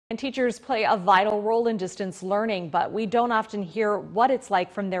And teachers play a vital role in distance learning, but we don't often hear what it's like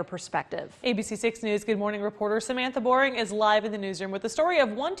from their perspective. ABC 6 News Good Morning reporter Samantha Boring is live in the newsroom with the story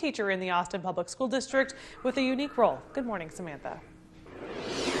of one teacher in the Austin Public School District with a unique role. Good morning, Samantha.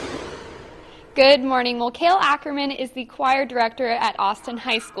 Good morning. Well, KAAL Ackerman is the choir director at Austin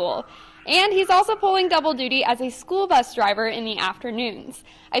High School, and he's also pulling double duty as a school bus driver in the afternoons.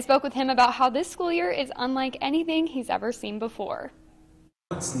 I spoke with him about how this school year is unlike anything he's ever seen before.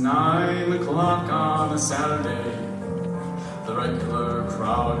 It's 9 o'clock on a Saturday. The regular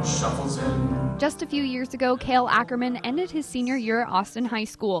crowd shuffles in. Just a few years ago, KAAL Ackerman ended his senior year at Austin High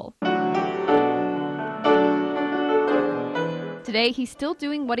School. Today, he's still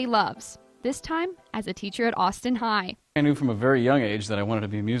doing what he loves, this time as a teacher at Austin High. I knew from a very young age that I wanted to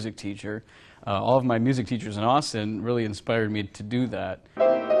be a music teacher. All of my music teachers in Austin really inspired me to do that.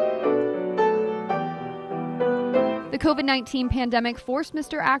 The COVID-19 pandemic forced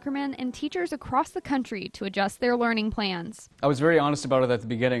Mr. Ackerman and teachers across the country to adjust their learning plans. I was very honest about it at the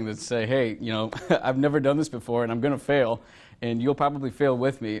beginning, to say, hey, I've never done this before and I'm going to fail, and you'll probably fail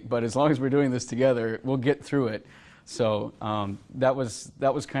with me, but as long as we're doing this together, we'll get through it. So that was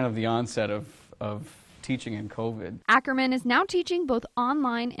kind of the onset of teaching in COVID. Ackerman is now teaching both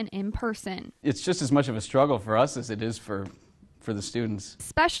online and in person. It's just as much of a struggle for us as it is for the students.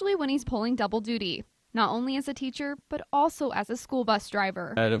 Especially when he's pulling double duty, not only as a teacher, but also as a school bus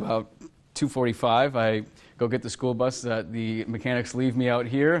driver. At about 2:45, I go get the school bus that the mechanics leave me out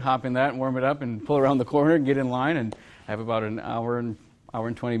here, hop in that and warm it up and pull around the corner and get in line, and I have about an hour and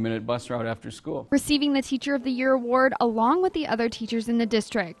 20-minute bus route after school. Receiving the Teacher of the Year award, along with the other teachers in the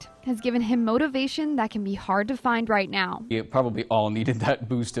district, has given him motivation that can be hard to find right now. We probably all needed that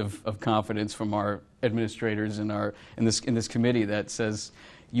boost of confidence from our administrators in this committee that says,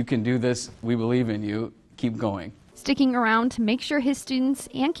 you can do this, we believe in you, keep going. Sticking around to make sure his students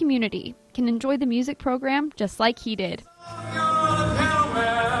and community can enjoy the music program just like he did.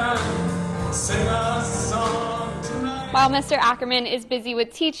 While Mr. Ackerman is busy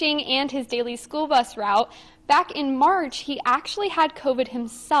with teaching and his daily school bus route, back in March, he actually had COVID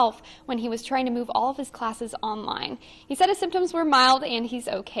himself when he was trying to move all of his classes online. He said his symptoms were mild and he's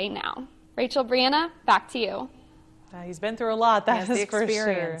okay now. Rachel, Brianna, back to you. He's been through a lot, that is for sure.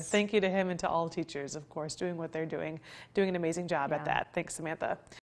 Experience. Thank you to him and to all teachers, of course, doing what they're doing an amazing job at that. Thanks, Samantha.